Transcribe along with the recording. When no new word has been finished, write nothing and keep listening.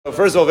So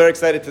first of all, very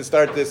excited to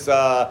start this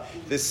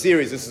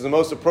series. This is the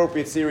most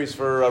appropriate series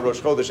for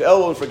Rosh Chodesh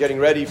Elul and for getting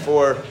ready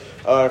for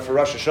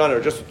Rosh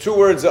Hashanah. Just 2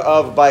 words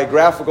of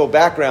biographical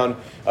background.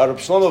 Reb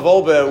Shlomo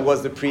Wolbe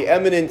was the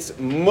preeminent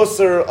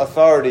Musar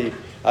authority,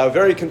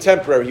 very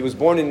contemporary. He was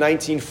born in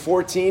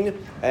 1914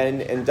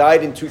 and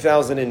died in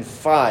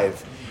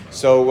 2005.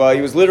 So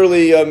he was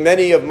literally,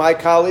 many of my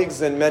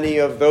colleagues and many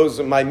of those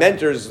of my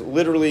mentors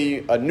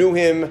literally knew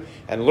him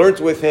and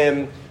learnt with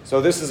him. So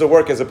this is a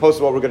work as opposed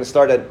to what we're going to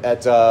start at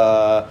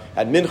Mincha,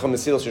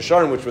 Mesilas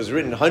Yesharim, which was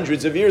written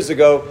hundreds of years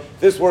ago.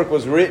 This work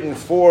was written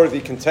for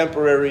the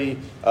contemporary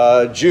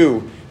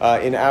Jew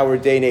in our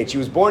day and age. He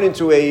was born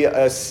into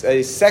a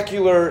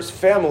secular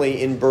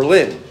family in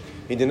Berlin.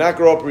 He did not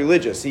grow up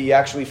religious. He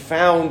actually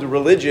found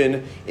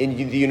religion in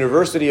the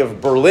University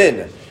of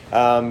Berlin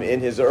in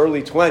his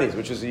early 20s,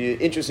 which is an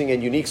interesting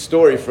and unique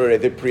story for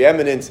the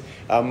preeminent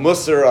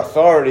Musar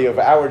authority of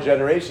our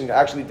generation.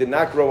 Actually did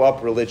not grow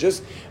up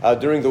religious.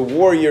 During the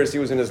war years, he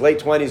was in his late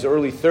 20s,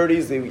 early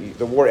 30s.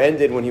 The war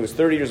ended when he was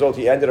 30 years old.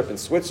 He ended up in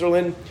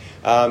Switzerland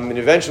and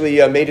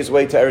eventually made his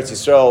way to Eretz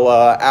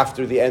Yisrael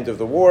after the end of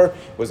the war,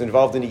 was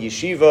involved in a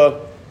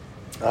yeshiva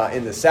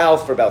in the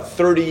south for about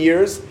 30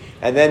 years,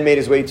 and then made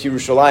his way to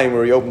Yerushalayim,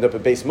 where he opened up a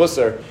Beis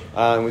Musar,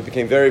 and we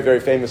became very, very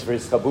famous for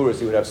his chaburas.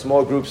 He would have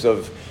small groups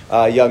of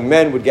young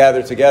men would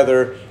gather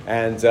together,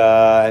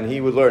 and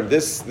he would learn.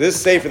 This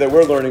sefer that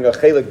we're learning, a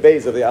Chelik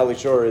Beis of the Alei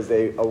Shur, is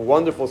a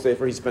wonderful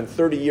sefer. He spent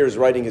 30 years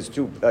writing his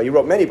he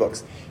wrote many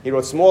books. He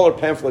wrote smaller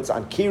pamphlets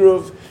on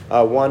Kiruv,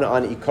 one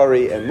on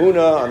Ikari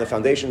Emuna, on the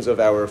foundations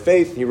of our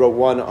faith. He wrote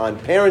one on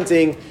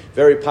parenting,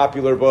 very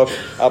popular book.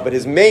 But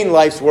his main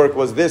life's work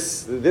was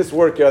this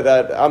work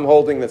that I'm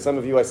holding, that some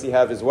of you I see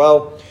have as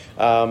well,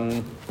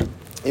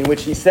 in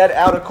which he set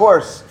out a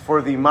course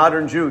for the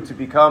modern Jew to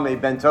become a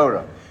Ben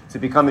Torah. To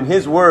become, in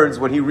his words,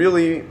 what he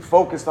really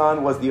focused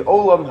on was the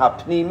Olam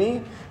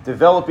HaPnimi,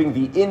 developing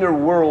the inner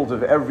world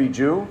of every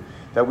Jew,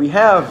 that we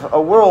have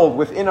a world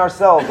within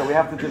ourselves that we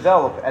have to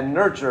develop and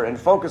nurture and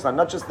focus on,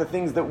 not just the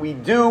things that we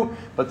do,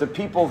 but the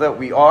people that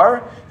we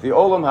are, the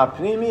Olam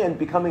HaPnimi, and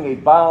becoming a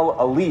Baal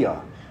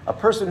Aliyah, a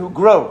person who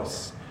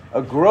grows,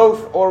 a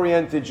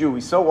growth-oriented Jew.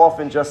 We so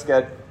often just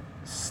get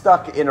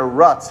stuck in a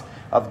rut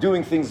of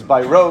doing things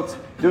by rote,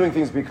 doing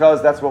things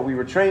because that's what we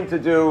were trained to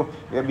do.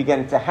 We get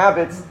into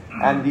habits,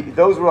 and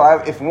those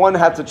were, if one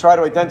had to try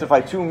to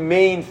identify 2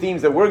 main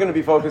themes that we're going to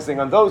be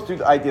focusing on, those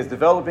 2 ideas: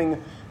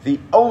 developing the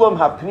Olam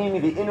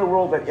HaPnimi, the inner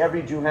world that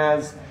every Jew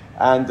has,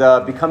 and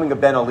becoming a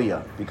Ben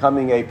Aliyah,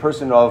 becoming a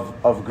person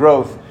of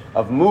growth,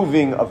 of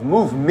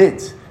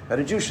movement, that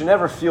a Jew should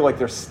never feel like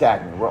they're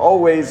stagnant. We're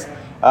always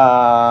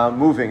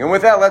moving. And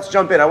with that, let's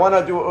jump in. we're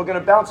going to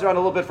bounce around a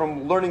little bit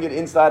from learning it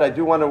inside. I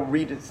do want to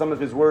read some of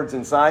his words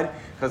inside,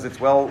 because it's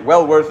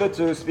well worth it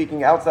to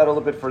speaking outside a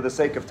little bit for the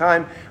sake of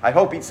time. I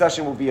hope each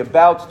session will be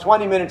about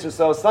 20 minutes or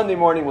so. Sunday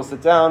morning, we'll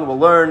sit down, we'll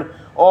learn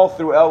all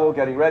through Elul,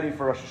 getting ready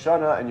for Rosh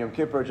Hashanah and Yom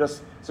Kippur.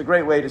 It's a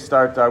great way to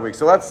start our week.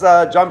 So let's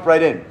jump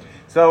right in.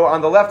 So on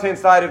the left-hand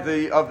side of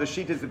the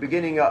sheet is the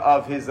beginning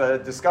of his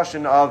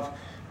discussion of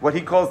what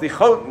he calls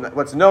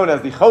what's known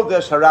as the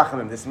Chodesh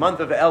HaRachamim, this month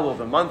of Elul,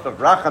 the month of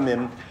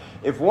Rachamim.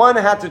 If one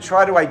had to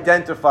try to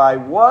identify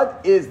what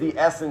is the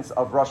essence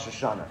of Rosh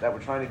Hashanah that we're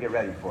trying to get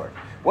ready for,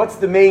 what's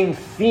the main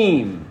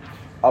theme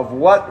of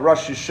what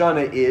Rosh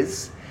Hashanah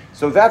is?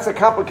 So that's a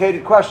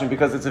complicated question,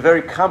 because it's a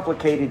very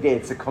complicated day.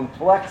 It's a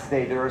complex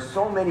day. There are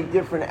so many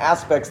different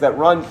aspects that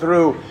run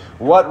through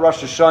what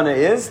Rosh Hashanah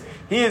is.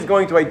 He is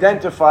going to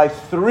identify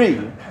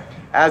 3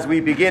 as we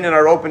begin in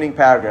our opening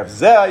paragraph.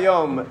 Ze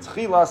hayom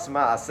tchilas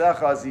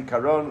ma'asecha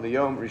zikaron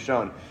liyom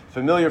rishon.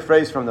 Familiar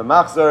phrase from the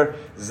Machzor.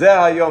 Ze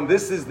hayom,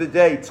 this is the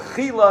day,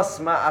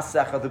 tchilas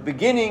ma'asecha, the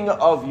beginning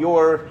of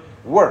your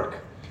work.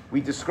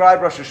 We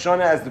describe Rosh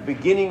Hashanah as the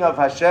beginning of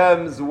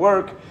Hashem's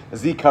work,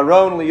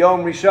 zikaron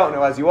liyom rishon.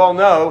 Now, as you all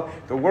know,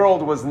 the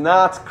world was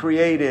not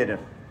created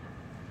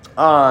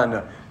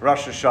on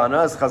Rosh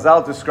Hashanah, as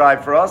Chazal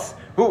described for us.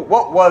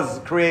 What was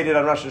created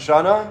on Rosh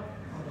Hashanah?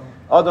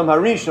 Adam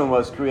Harishon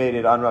was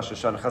created on Rosh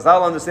Hashanah.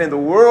 Chazal understand the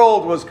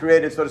world was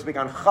created, so to speak,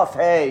 on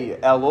Chafei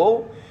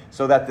Elul,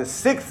 so that the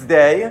 6th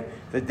day,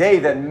 the day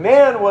that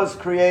man was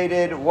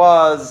created,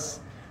 was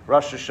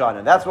Rosh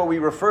Hashanah. That's what we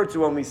refer to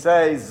when we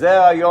say, Ze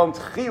hayom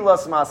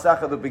tchilas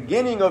ma'asecha, the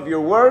beginning of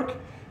your work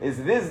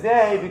is this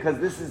day, because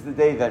this is the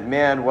day that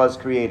man was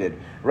created.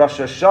 Rosh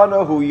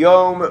Hashanah hu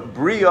yom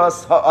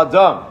brias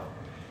ha'adam.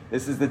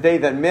 This is the day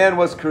that man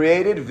was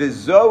created.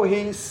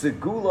 V'zohi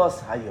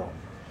segulas hayom.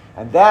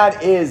 And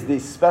that is the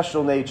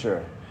special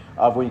nature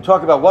of when you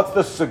talk about what's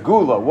the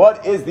segula,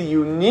 what is the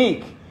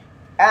unique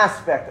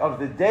aspect of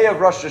the day of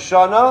Rosh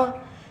Hashanah.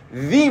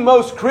 The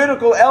most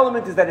critical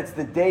element is that it's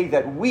the day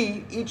that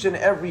we, each and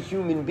every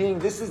human being,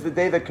 this is the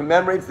day that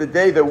commemorates the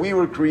day that we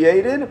were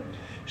created.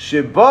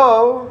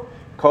 Shebo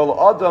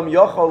kol adam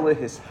yochol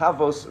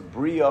lehishavos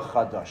bria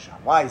chadasha.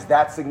 Why is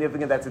that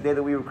significant? That's the day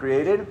that we were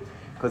created,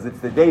 because it's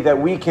the day that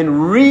we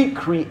can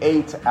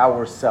recreate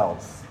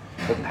ourselves.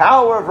 The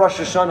power of Rosh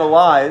Hashanah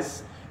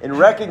lies in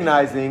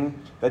recognizing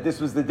that this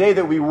was the day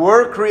that we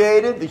were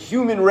created, the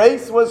human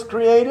race was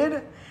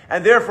created,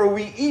 and therefore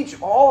we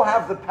each all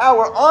have the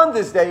power on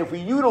this day, if we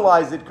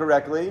utilize it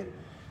correctly,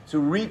 to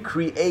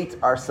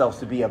recreate ourselves,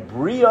 to be a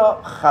Bria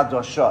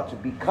Chadasha, to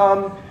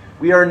become,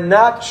 we are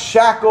not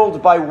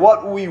shackled by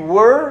what we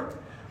were.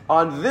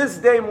 On this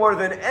day, more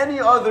than any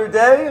other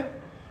day,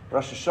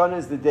 Rosh Hashanah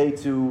is the day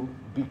to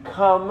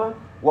become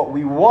what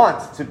we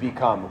want to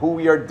become, who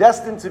we are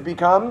destined to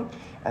become,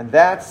 and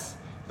that's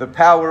the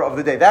power of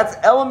the day. That's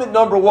element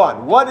number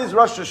one. What is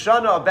Rosh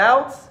Hashanah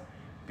about?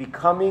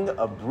 Becoming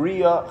a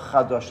Bria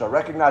Chadasha,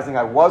 recognizing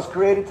I was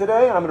created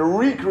today, and I'm going to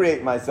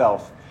recreate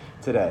myself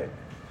today.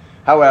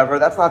 However,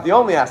 that's not the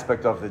only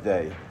aspect of the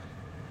day.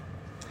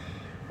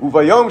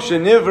 Uvayom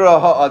shenivra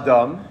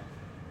ha'adam,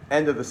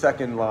 end of the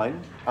second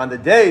line. On the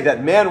day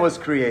that man was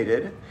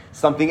created,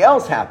 something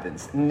else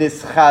happens.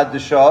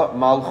 Nischadasha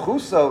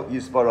malchuso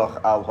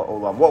yisbarach al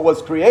ha'olam. What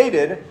was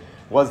created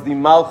was the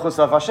malchus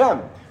of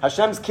Hashem,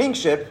 Hashem's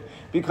kingship,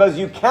 because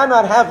you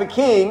cannot have a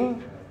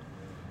king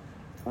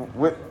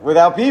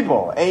without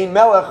people. Ein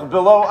melech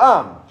below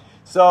am.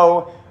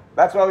 So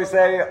that's why we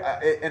say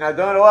in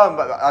Adon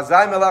Olam,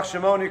 Azai Melech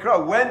Shemon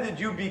Yikra. When did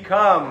you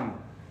become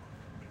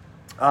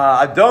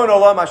Adon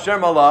Olam Asher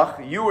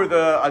Malach? You were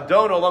the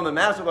Adon Olam, the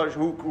master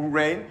who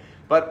reigned.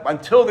 But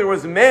until there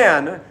was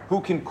man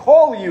who can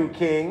call you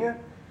king,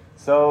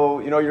 so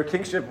your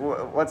kingship.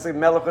 What's a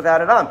Melech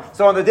without an Am?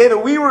 So on the day that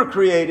we were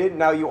created,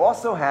 now you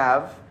also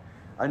have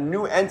a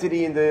new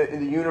entity in the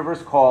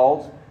universe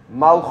called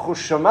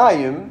Malchus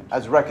Shamayim,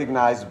 as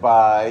recognized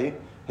by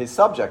his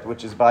subject,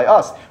 which is by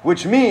us,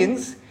 which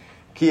means.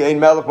 Ki ein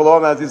melech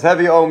below as is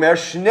heavy omer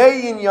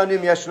shnei inyanim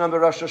yeshnam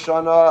b'Rosh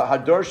Hashanah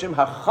hadorshim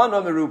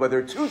hachana meruba. There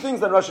are two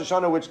things in Rosh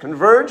Hashanah which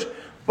converge,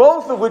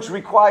 both of which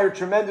require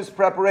tremendous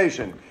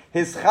preparation.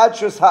 His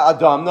chadshus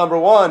ha'adam, number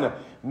one,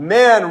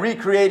 man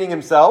recreating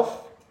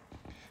himself.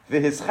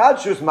 The his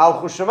chadshus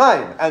malchus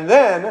shamayim, and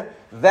then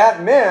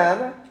that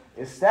man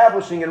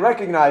establishing and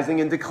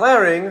recognizing and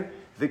declaring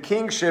the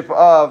kingship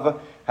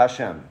of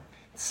Hashem.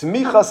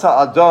 Tzmichas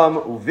ha'adam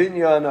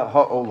uvinyan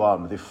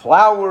ha'olam, the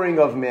flowering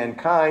of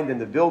mankind and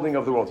the building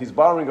of the world. He's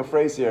borrowing a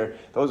phrase here.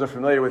 Those are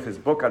familiar with his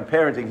book on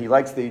parenting. He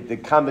likes the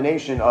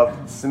combination of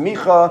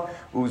tzmicha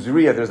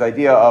uzriya. There's the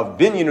idea of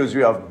binyan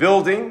uzriya, of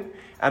building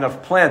and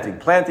of planting.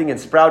 Planting and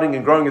sprouting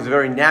and growing is a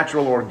very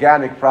natural,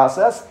 organic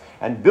process,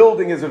 and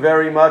building is a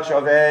very much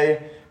of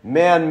a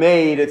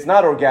man-made. It's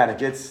not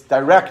organic. It's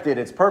directed.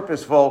 It's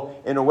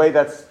purposeful in a way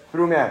that's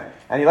through man.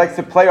 And he likes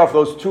to play off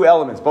those two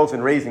elements, both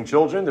in raising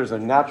children. There's a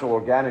natural,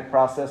 organic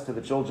process to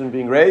the children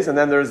being raised, and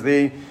then there's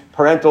the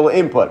parental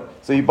input.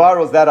 So he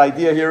borrows that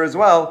idea here as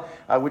well,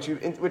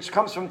 which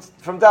comes from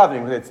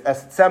davening. It's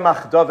es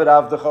tzemach David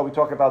avdecha. We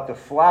talk about the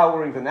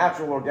flowering, the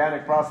natural,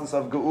 organic process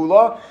of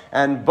geula,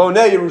 and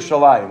bonei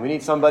Yerushalayim. We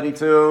need somebody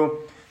to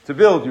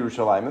build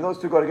Yerushalayim. And those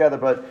two go together,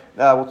 but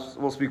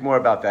we'll speak more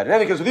about that. In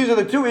any case, so these are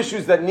the two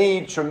issues that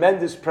need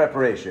tremendous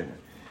preparation.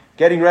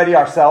 Getting ready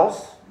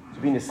ourselves, to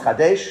be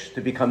nischadesh,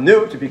 to become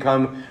new, to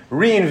become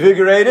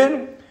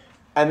reinvigorated,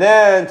 and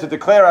then to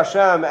declare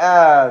Hashem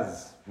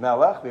as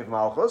Melech, we have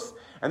Malchus.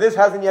 And this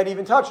hasn't yet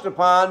even touched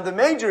upon the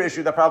major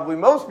issue that probably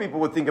most people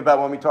would think about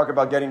when we talk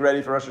about getting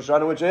ready for Rosh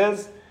Hashanah, which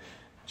is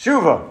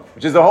Tshuva,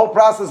 which is the whole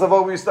process of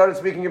what we started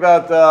speaking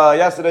about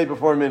yesterday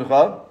before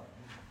Mincha.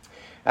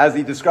 As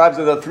he describes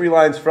in the 3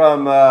 lines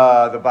from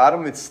the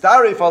bottom, it's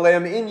Starif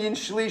Aleim Inyin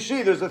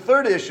Shlishi. There's a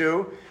third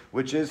issue,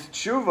 which is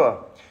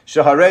Tshuva.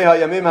 Shaharei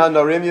HaYamim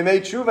HaNorim Yemei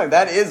Tshuva.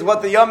 That is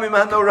what the Yamim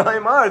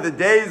HaNorim are, the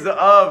days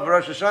of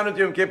Rosh Hashanah to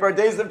Yom Kippur,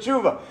 days of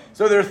Tshuva.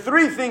 So there are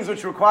 3 things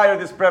which require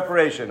this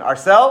preparation.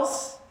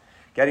 Ourselves,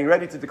 getting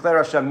ready to declare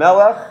Hashem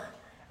Melech,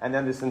 and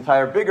then this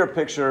entire bigger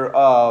picture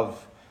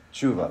of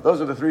Tshuva. Those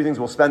are the 3 things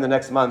we'll spend the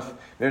next month,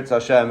 Mirtz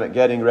Hashem,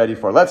 getting ready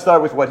for. Let's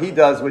start with what he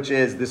does, which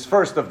is this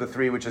first of the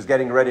 3, which is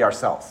getting ready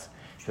ourselves.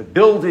 The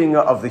building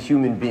of the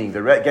human being,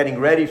 getting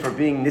ready for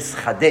being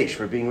nischadesh,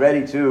 for being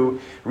ready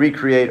to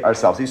recreate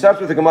ourselves. He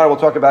starts with the Gemara we'll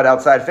talk about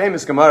outside,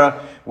 famous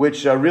Gemara,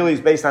 which really is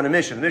based on a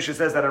Mishnah. The Mishnah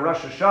says that in Rosh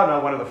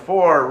Hashanah, one of the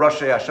 4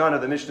 Rosh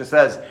Hashanah, the Mishnah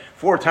says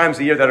 4 times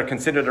a year that are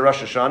considered a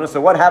Rosh Hashanah. So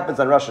what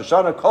happens on Rosh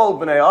Hashanah? Kol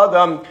b'nei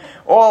Adam,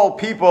 all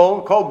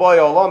people, kol boy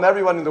olam,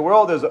 everyone in the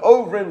world is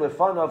ovrin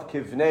lefanav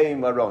kivnei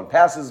maron,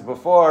 passes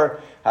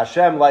before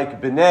Hashem like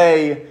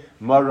b'nei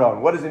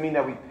Maron. What does it mean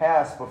that we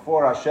pass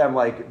before Hashem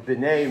like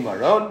B'nai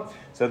Maron?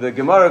 So the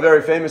Gemara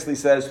very famously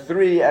says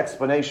 3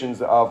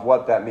 explanations of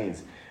what that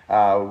means.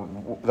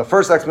 The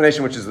first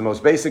explanation, which is the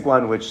most basic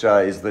one, which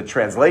is the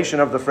translation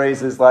of the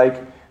phrase, is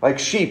like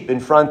sheep in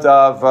front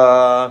of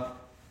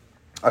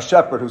a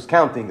shepherd who's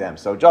counting them.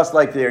 So just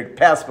like they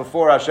pass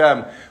before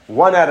Hashem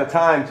one at a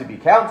time to be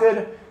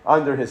counted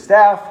under his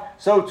staff,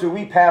 so too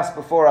we pass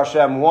before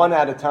Hashem one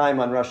at a time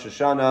on Rosh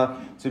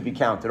Hashanah to be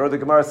counted. Or the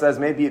Gemara says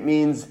maybe it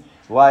means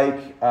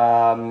like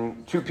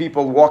 2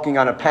 people walking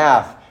on a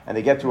path, and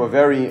they get to a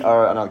very,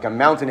 like a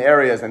mountain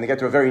areas, and they get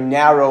to a very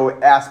narrow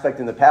aspect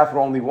in the path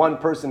where only one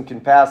person can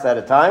pass at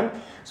a time.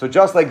 So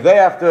just like they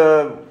have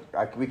to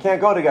we can't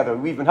go together.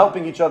 We've been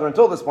helping each other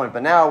until this point,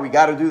 but now we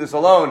got to do this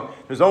alone.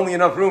 There's only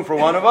enough room for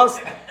one of us.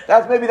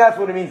 Maybe that's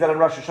what it means that in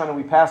Rosh Hashanah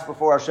we pass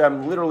before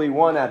Hashem literally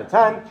one at a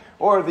time.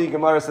 Or the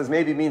Gemara says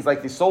maybe it means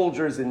like the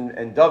soldiers in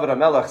David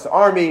HaMelech's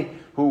army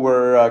who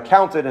were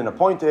counted and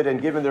appointed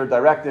and given their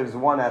directives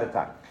one at a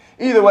time.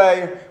 Either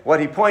way, what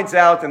he points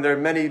out, and there are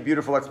many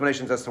beautiful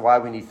explanations as to why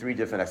we need three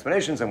different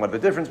explanations and what the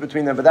difference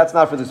between them, but that's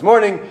not for this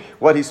morning.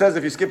 What he says,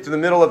 if you skip to the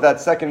middle of that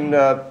second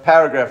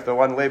paragraph, the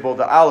one labeled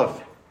the Aleph,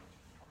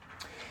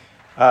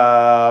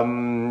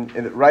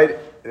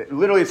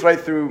 literally it's right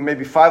through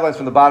maybe 5 lines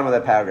from the bottom of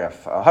that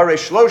paragraph. Alei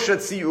Shur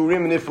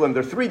tziyurim niflim.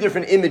 There are three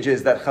different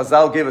images that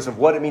Chazal give us of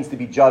what it means to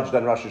be judged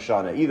on Rosh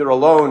Hashanah. Either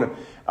alone,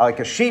 like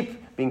a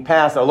sheep being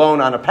passed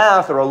alone on a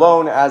path, or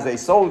alone as a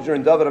soldier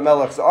in David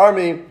HaMelech's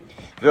army.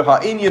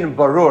 V'ha'inyan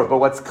barur. But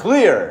what's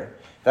clear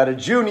that a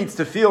Jew needs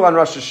to feel on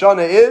Rosh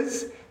Hashanah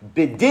is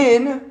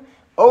bidin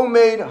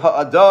omeid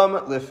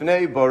ha'adam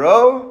lifnei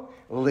baro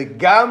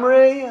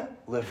legamrei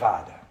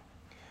levad.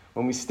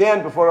 When we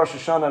stand before Rosh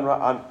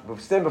Hashanah, we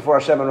stand before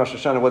Hashem on Rosh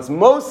Hashanah, what's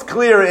most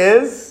clear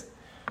is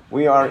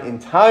we are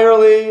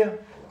entirely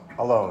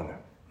alone.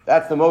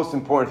 That's the most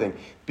important thing.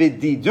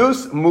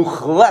 Bididus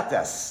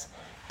muchletes.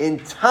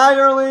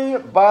 Entirely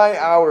by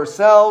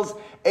ourselves.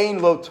 Ein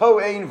loto,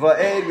 ein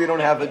va'ed. We don't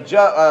have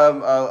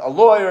a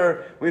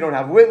lawyer. We don't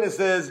have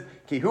witnesses.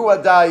 Ki hu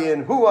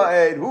adayin, hu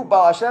ha'ed, hu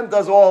ba. Hashem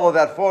does all of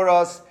that for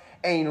us.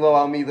 Ein lo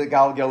ami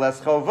legalgel es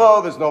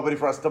chovo. There's nobody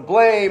for us to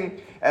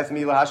blame. Es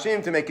mi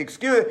lahashim, to make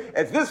excuse.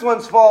 It's this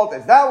one's fault.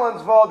 It's that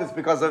one's fault. It's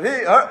because of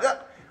her.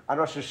 On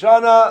Rosh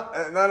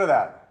Hashanah, none of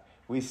that.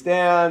 We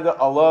stand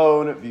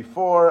alone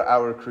before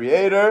our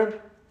Creator.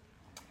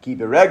 Ki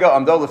berega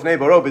amdo lefnei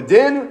baro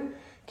b'din.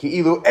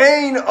 Ki'ilu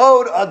ein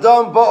od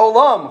adam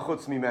ba'olam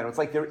chutz mimenu. It's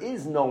like there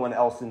is no one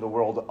else in the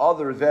world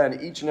other than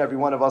each and every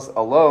one of us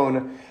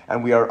alone,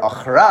 and we are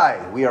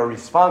achrai. We are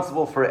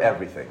responsible for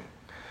everything.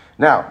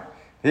 Now,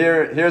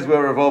 here's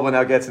where Rav Wolbe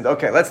now gets into.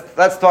 Okay, let's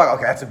talk.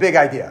 Okay, that's a big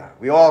idea.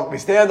 We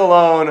stand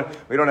alone.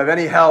 We don't have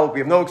any help.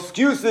 We have no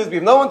excuses. We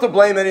have no one to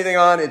blame anything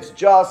on. It's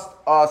just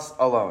us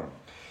alone.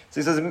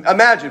 So he says,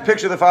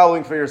 picture the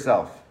following for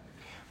yourself.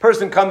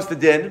 Person comes to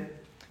din.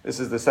 This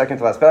is the second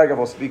to last paragraph.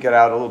 We'll speak it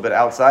out a little bit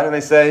outside. And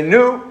they say,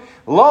 Nu,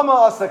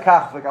 lama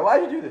asakach. Why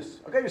did you do this?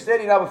 Okay, you're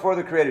standing now before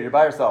the Creator. You're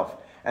by yourself.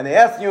 And they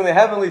ask you in the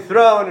heavenly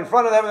throne, in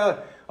front of them,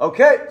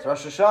 okay, it's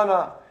Rosh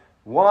Hashanah.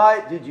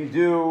 Why did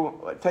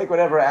you take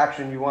whatever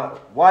action you want.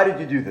 Why did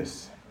you do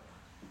this?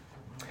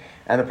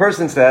 And the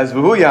person says,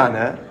 V'hu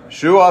yana,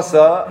 shu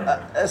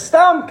asa,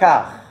 stam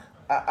kach.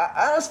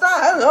 I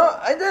don't know,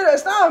 I did it,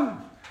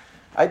 stam.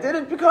 I did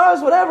it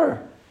because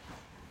whatever.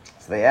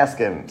 So they ask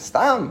him,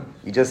 stam,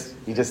 you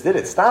just did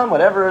it, stam,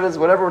 whatever it is,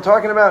 whatever we're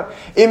talking about.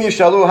 Im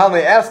yishalu, how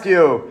they ask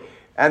you,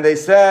 and they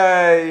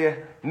say,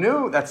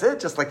 no, that's it,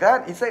 just like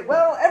that. You say,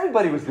 well,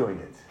 everybody was doing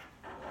it.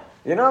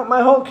 You know,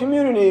 my whole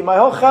community, my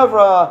whole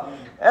chavra,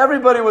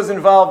 everybody was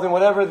involved in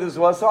whatever this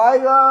was, so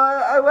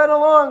I went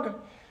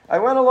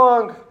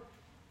along.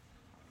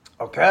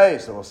 Okay,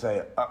 so we'll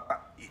say,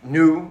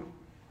 no,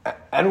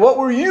 and what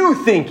were you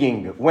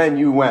thinking when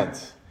you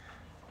went?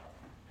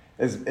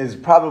 Is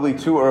probably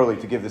too early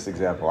to give this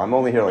example. I'm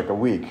only here like a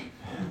week.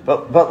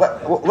 But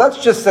let's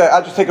just say,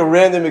 I'll just take a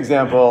random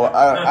example.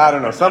 I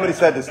don't know. Somebody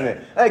said this to me.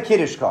 Hey,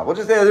 Kiddush call. We'll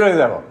just say an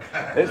example.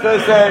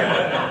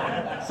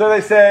 So they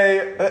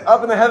say,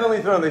 up in the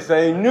heavenly throne, they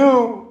say,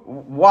 Nu,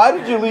 why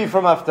did you leave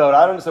from Haftorah?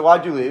 I don't say,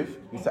 why'd you leave?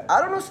 He said, I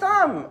don't know,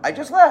 Stam. I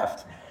just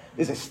left.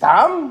 Is it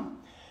Stam?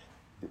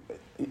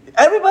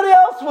 Everybody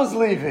else was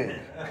leaving.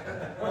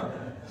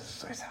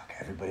 So I said, okay,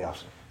 everybody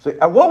else. So,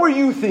 what were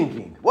you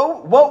thinking?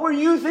 What were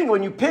you thinking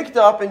when you picked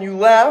up and you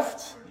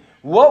left?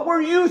 What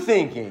were you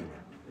thinking?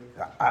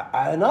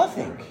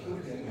 Nothing.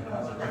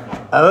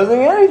 I wasn't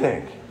thinking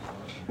anything.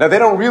 Now, they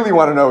don't really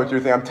want to know what you're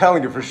thinking. I'm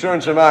telling you, for sure in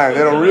Shemayim, they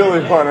don't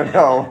really want to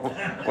know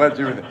what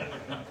you were thinking.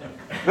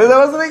 But I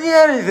wasn't thinking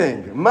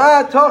anything.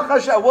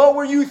 What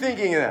were you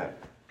thinking in that?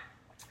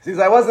 He says,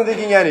 I wasn't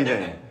thinking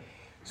anything.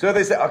 So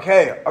they say,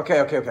 okay.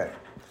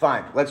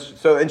 Fine.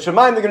 So in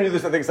Shemayim, they're going to do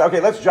this. They say, okay,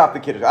 let's drop the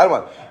kiddush. I don't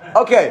want.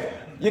 Okay.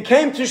 You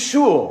came to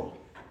shul.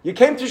 You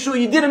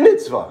did a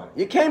mitzvah.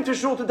 You came to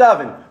shul to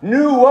daven.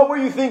 What were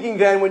you thinking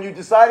then when you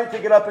decided to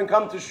get up and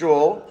come to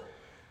shul?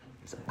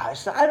 I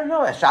said, I don't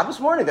know. It's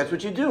Shabbos morning. That's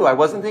what you do. I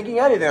wasn't thinking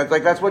anything. It's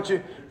like, that's what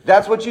you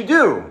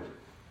do.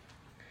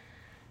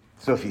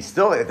 So if he's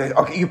still,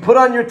 okay, you put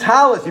on your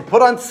talis, you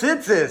put on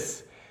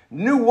tzitzis.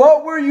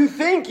 What were you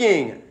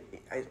thinking?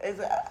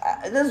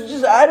 This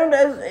is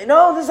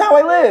how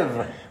I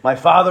live. My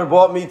father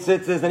bought me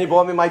tzitzis, and he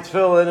bought me my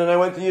tefillin, and I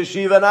went to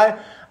yeshiva, and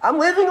I'm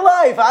living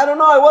life. I don't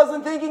know. I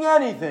wasn't thinking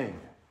anything.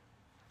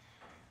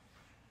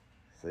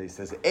 So he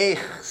says, Eich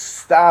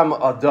stam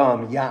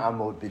adam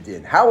ya'amod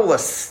b'din. How will a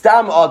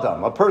stam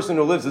adam, a person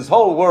who lives his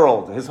whole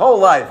world, his whole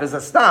life, is a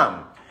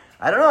stam?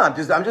 I don't know.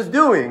 I'm just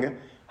doing.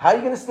 How are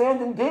you going to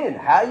stand in din?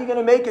 How are you going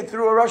to make it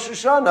through a Rosh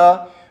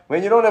Hashanah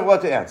when you don't have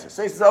what to answer?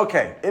 So he says,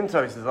 okay.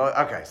 Imto, he says,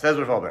 okay. Says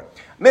Rav Wolbe.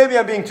 Maybe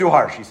I'm being too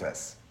harsh, he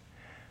says.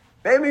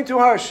 Maybe I'm being too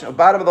harsh. On the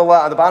bottom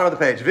of the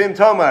page. Vim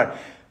tomar.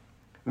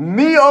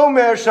 Mi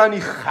omer shani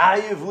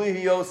chayiv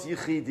lihiyos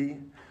yichidi.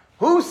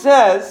 Who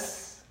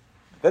says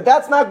that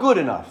that's not good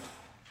enough?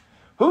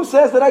 Who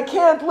says that I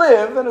can't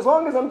live, and as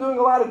long as I'm doing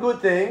a lot of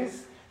good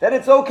things, that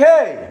it's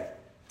okay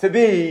to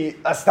be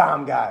a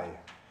stam guy?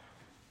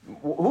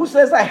 Who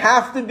says I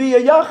have to be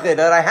a yachid,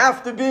 that I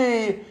have to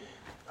be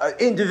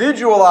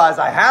individualized,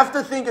 I have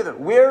to think of it?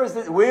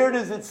 Where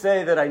does it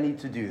say that I need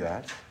to do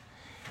that?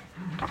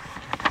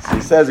 So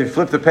he says, he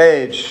flipped the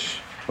page,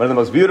 one of the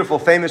most beautiful,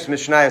 famous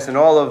Mishnayos in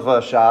all of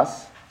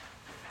Shas,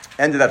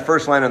 ended that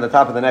first line on the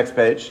top of the next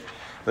page.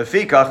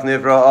 Lefikach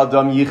nivra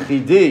Adam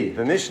yichidi.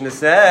 The Mishnah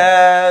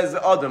says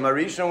Adam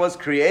Arishon was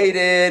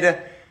created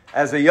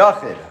as a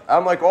yachid,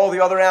 unlike all the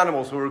other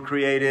animals who were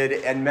created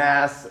en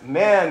masse.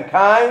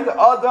 Mankind,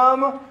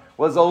 Adam,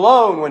 was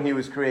alone when he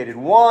was created.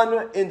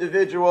 One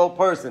individual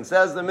person.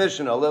 Says the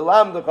Mishnah,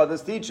 Lilamducha,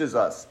 this teaches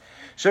us.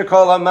 If you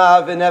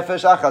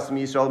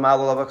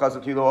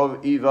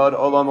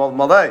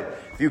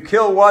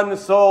kill one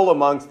soul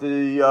amongst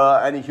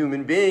any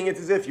human being,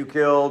 it's as if you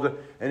killed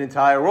an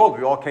entire world.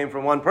 We all came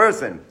from one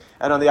person.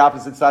 And on the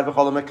opposite side, and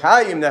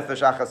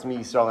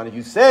if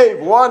you save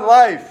one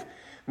life,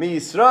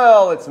 it's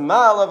as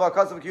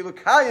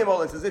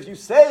if you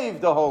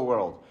saved the whole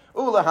world.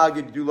 And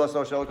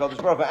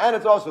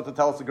it's also to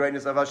tell us the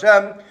greatness of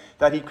Hashem,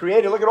 that He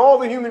created. Look at all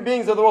the human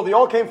beings of the world. They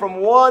all came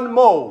from one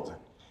mold.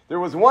 There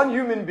was one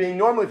human being.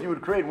 Normally, if you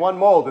would create one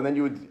mold, and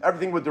then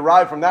everything would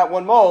derive from that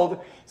one mold,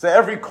 so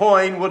every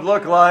coin would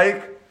look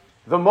like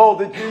the mold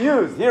that you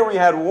used. Here we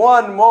had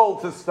one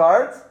mold to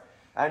start,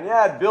 and you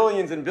had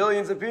billions and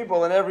billions of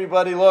people, and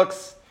everybody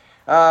looks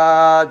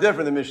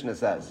different, the Mishnah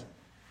says.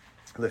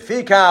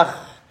 Lefikach,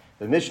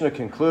 the Mishnah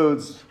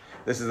concludes,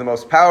 this is the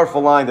most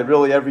powerful line that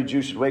really every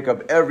Jew should wake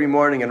up every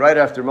morning, and right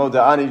after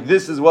Moda'ani,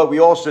 this is what we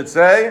all should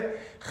say.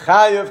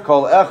 Chayev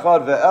kol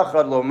echad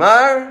ve'echad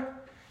lomar,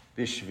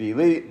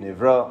 Bishvili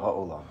nivra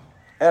ha'olam.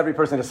 Every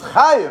person is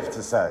chayiv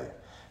to say.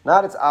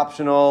 Not it's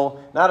optional,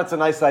 not it's a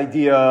nice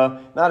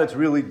idea, not it's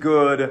really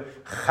good.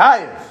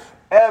 Chayiv.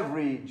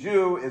 Every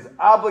Jew is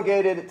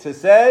obligated to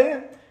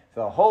say,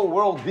 the whole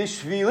world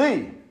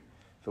bishvili.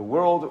 The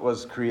world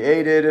was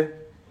created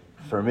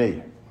for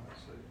me.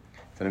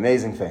 It's an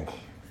amazing thing.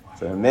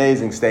 It's an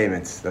amazing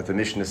statement that the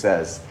Mishnah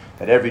says,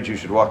 that every Jew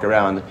should walk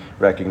around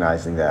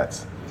recognizing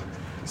that.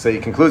 So he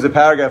concludes the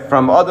paragraph,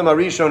 from Adam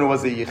Arishon, who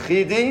was a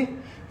yichidi,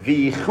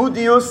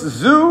 V'yichudius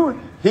zu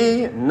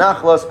hi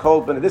nachlas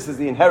kol b'nei. This is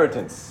the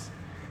inheritance.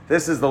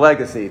 This is the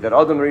legacy that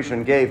Adam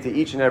Rishon gave to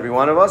each and every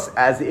one of us,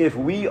 as if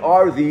we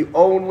are the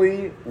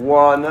only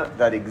one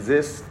that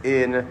exists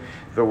in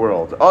the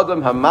world.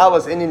 Adam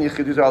hamalas inin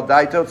yichudus al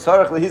daito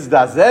tzarech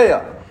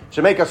lehizdazeya.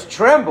 Should make us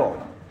tremble.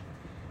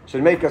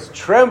 Should make us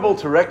tremble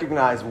to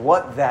recognize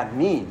what that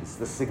means,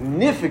 the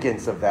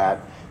significance of that,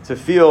 to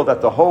feel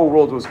that the whole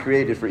world was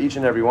created for each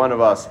and every one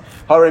of us.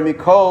 Hare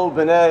mikol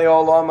b'nei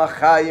olam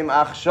achayim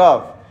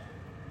achshav.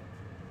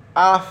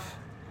 Af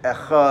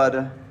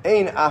echad,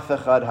 ein af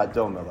echad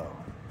hadom elo.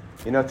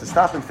 You know, to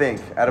stop and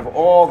think, out of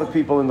all the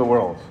people in the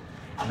world,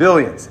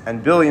 billions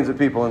and billions of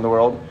people in the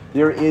world,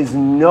 there is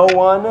no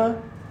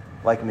one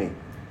like me.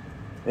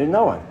 There's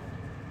no one.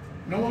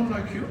 No one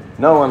like you?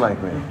 No one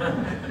like me.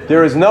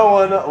 There is no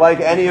one like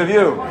any of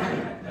you.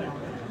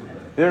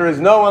 There is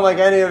no one like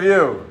any of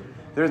you.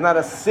 There's not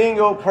a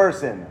single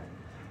person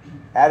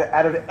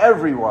out of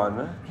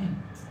everyone.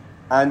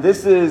 And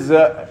this is,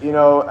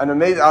 an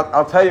amazing,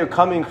 I'll tell you,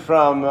 coming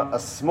from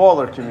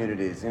smaller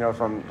communities,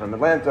 from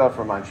Atlanta,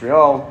 from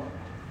Montreal.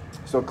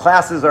 So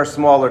classes are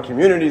smaller,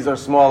 communities are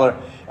smaller,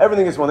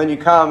 everything is small. Then you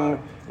come,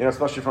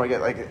 especially from,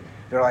 there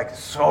are like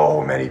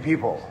so many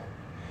people.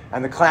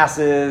 And the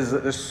classes,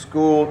 the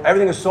school,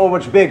 everything is so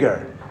much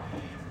bigger.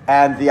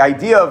 And the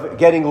idea of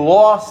getting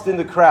lost in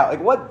the crowd,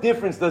 what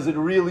difference does it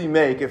really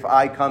make if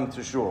I come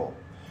to shul?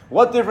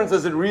 What difference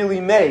does it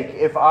really make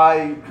if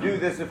I do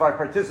this, if I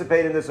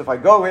participate in this, if I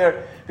go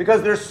here?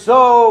 Because there's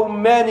so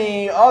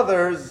many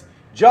others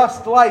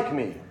just like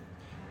me.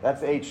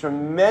 That's a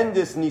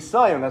tremendous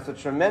nisayon, that's a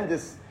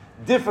tremendous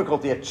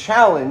difficulty, a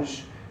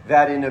challenge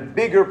that in a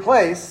bigger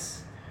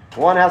place,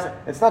 one has.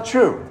 It's not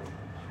true.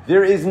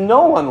 There is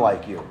no one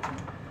like you.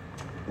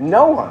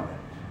 No one.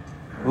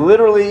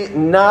 Literally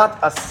not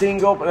a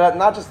single,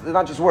 not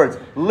just words,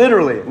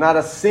 literally not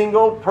a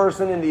single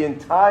person in the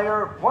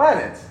entire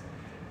planet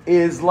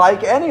is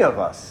like any of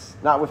us.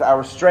 Not with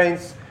our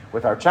strengths,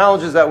 with our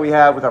challenges that we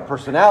have, with our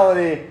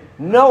personality.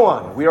 No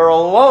one. We are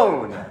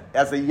alone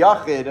as a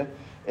yachid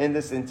in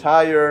this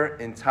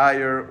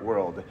entire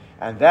world.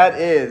 And that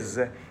is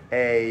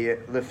a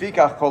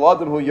lefikach kol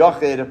adam hu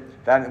yachid,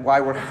 that why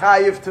we're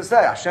chayiv to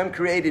say, Hashem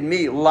created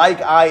me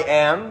like I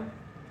am,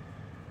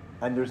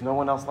 and there's no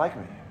one else like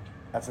me.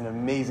 That's an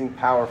amazing,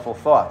 powerful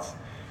thought.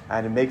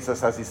 And it makes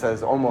us, as he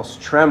says,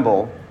 almost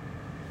tremble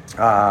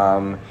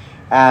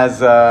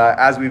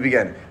as we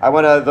begin.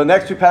 The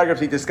next two paragraphs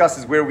he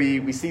discusses where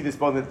we see this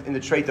both in the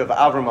trait of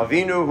Avram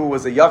Avinu, who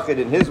was a yachid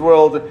in his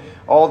world,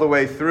 all the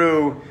way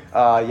through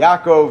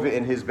Yaakov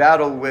in his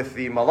battle with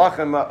the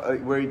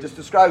Malachim, where he just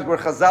describes where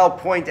Chazal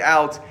point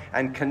out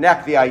and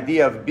connect the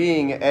idea of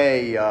being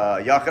a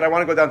yachid. I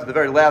want to go down to the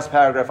very last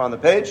paragraph on the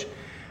page.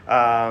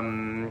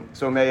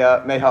 So may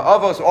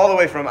ha'avos, all the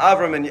way from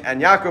Avram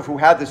and Yaakov, who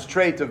had this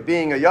trait of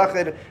being a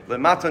yachid,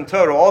 lematan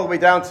Torah, all the way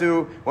down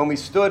to when we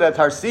stood at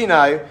Har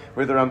Sinai,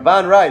 where the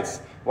Ramban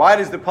writes, why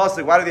do the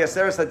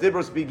Aseres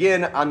HaDibros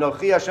begin,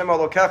 Anochi Hashem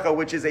Elokecha,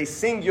 which is a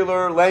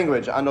singular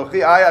language,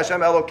 Anochi I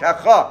Hashem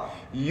Elokecha,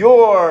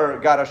 your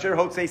God, Asher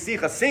Hotzei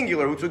Sicha,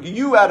 singular, who took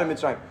you out of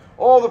Mitzrayim.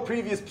 All the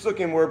previous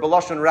psukim were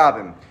B'lashon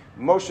Rabim.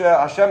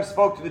 Hashem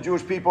spoke to the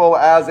Jewish people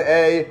as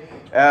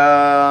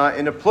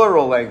in a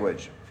plural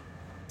language.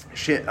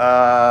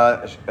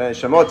 Shemot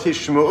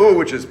Tishmu'u,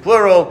 which is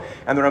plural,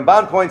 and the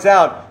Ramban points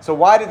out, so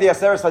why did the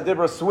Aseres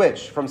HaDibra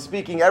switch from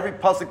speaking, every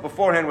pasuk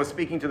beforehand was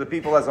speaking to the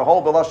people as a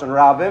whole, B'lashon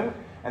Rabim,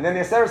 and then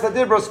the Aseres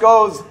HaDibra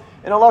goes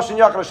in a Lashon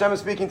Yachid, Hashem is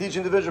speaking to each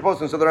individual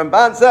person. So the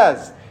Ramban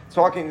says,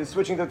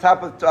 switching to the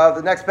top of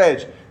the next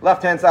page,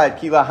 left-hand side,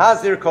 Ki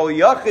lahazir kol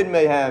yachid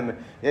mehem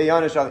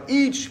yeyanishal,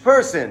 each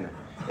person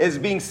is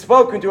being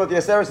spoken to at the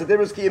Aseres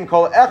HaDibros Ki im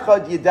kol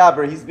echad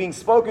yidaber. He's being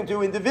spoken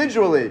to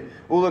individually.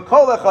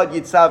 Ulekol echad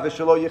yitzav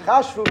v'shelo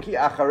yichashvu ki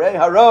acharei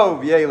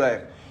harov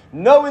yelech.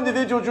 No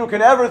individual Jew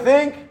can ever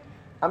think,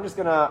 I'm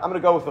gonna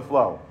go with the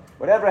flow.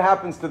 Whatever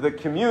happens to the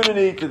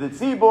community, to the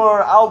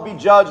tzibor, I'll be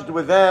judged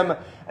with them.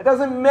 It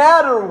doesn't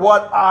matter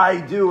what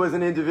I do as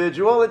an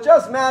individual. It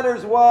just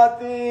matters what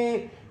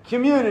the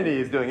community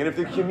is doing. And if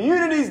the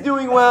community is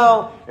doing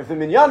well, if the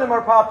minyanim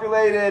are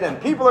populated, and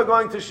people are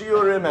going to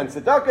shiurim, and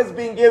tzedakah is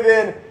being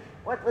given,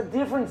 what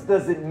difference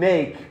does it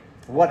make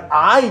what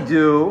I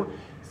do?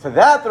 So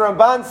that the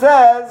Ramban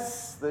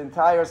says, the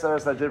entire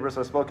Aseres HaDibros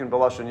are spoken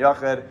b'lashon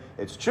yachid.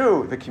 It's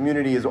true, the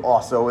community is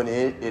also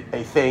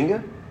a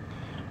thing,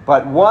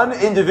 but one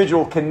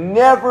individual can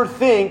never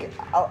think,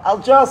 I'll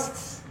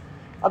just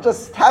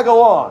tag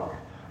along.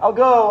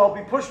 I'll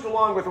be pushed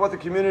along with what the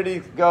community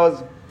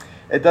goes.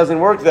 It doesn't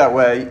work that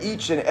way.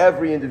 Each and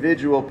every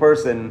individual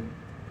person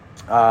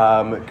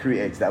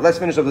creates that. Let's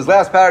finish up this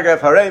last paragraph.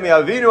 Harei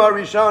me'avinu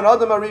harishon,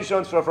 Adam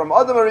harishon. So from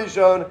Adam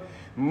harishon,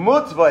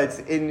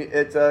 mutva,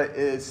 it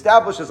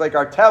establishes like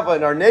our teva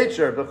in our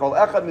nature. B'chol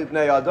echad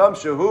mipnei adam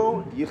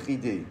shehu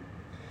yichidi.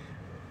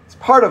 It's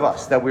part of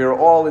us that we are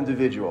all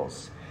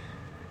individuals.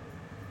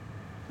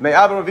 May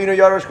Avram Avinu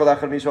yarosh kol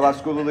echad mishal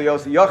askulu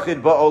liyos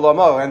yachid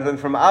ba'olamo. And then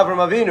from Avram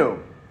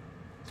Avinu,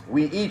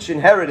 we each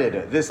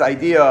inherited this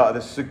idea, the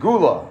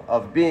segula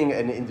of being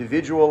an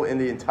individual in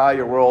the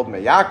entire world.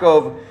 May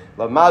Yaakov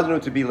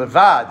lamadnu, to be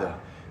levad,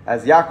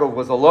 as Yaakov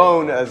was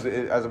alone, as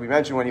we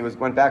mentioned when he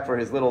went back for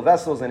his little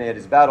vessels and he had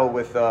his battle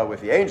with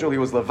the angel. He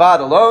was levad,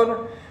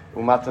 alone.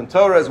 Umatan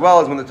Torah, as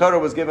well as when the Torah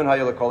was given,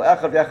 hayolakol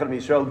echad v'echad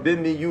miyisrael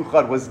b'mi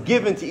yuchad, was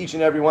given to each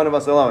and every one of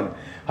us alone.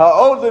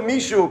 Ha'od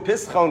lemishu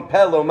pischon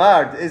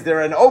pelomard, is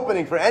there an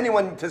opening for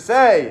anyone to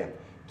say,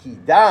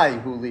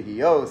 Kidai hu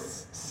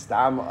lihios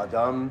stam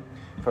adam,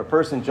 for a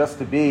person just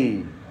to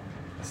be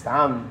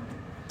stam?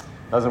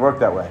 Doesn't work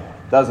that way.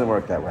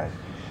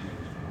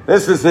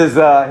 This is his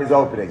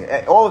opening.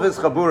 All of his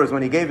chaburas,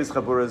 when he gave his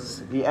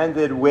chaburas, he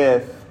ended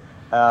with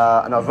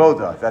an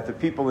avoda, that the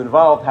people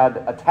involved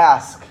had a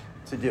task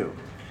to do.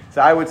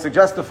 So I would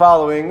suggest the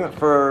following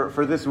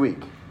for this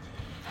week.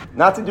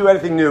 Not to do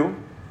anything new,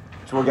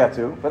 which we'll get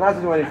to, but not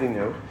to do anything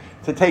new.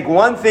 To take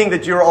one thing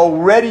that you're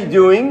already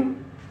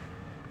doing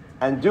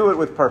and do it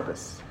with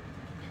purpose.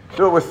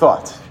 Do it with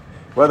thought.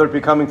 Whether it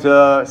be coming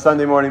to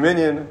Sunday morning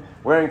minyan,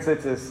 wearing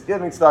tzitzis,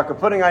 giving tzedakah,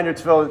 putting on your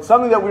tefillin, it's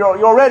something that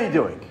you're already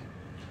doing.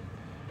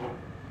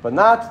 But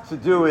not to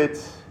do it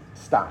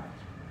stam.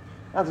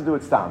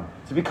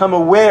 To become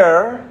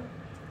aware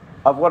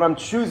of what I'm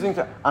choosing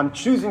to come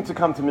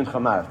to Mincha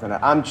Marav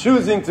tonight. I'm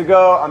choosing to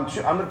go, I'm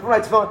going to put my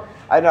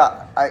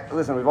tefillin.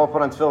 Listen, we've all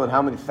put on tefillin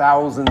how many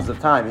thousands of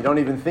times. You don't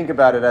even think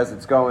about it as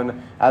it's going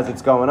on, as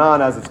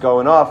it's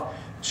going off.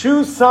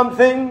 Choose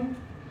something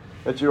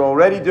that you're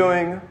already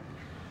doing,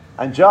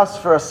 and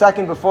just for a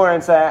second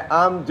beforehand say,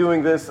 I'm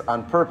doing this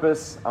on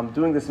purpose, I'm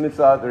doing this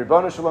mitzvah, the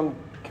Ribono Shalom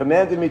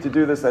commanded me to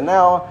do this, and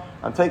now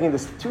I'm taking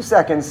this 2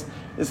 seconds,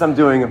 this I'm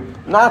doing,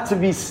 not to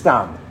be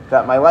stam,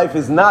 that my life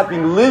is not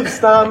being lived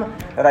stam,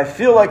 that I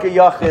feel like a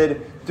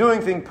yachid, doing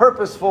things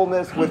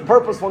with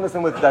purposefulness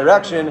and with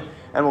direction,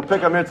 and we'll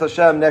pick up Mirz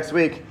Hashem next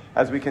week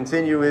as we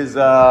continue his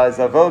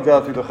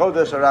avoda through the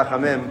Chodesh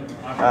HaRachamim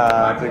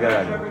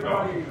together.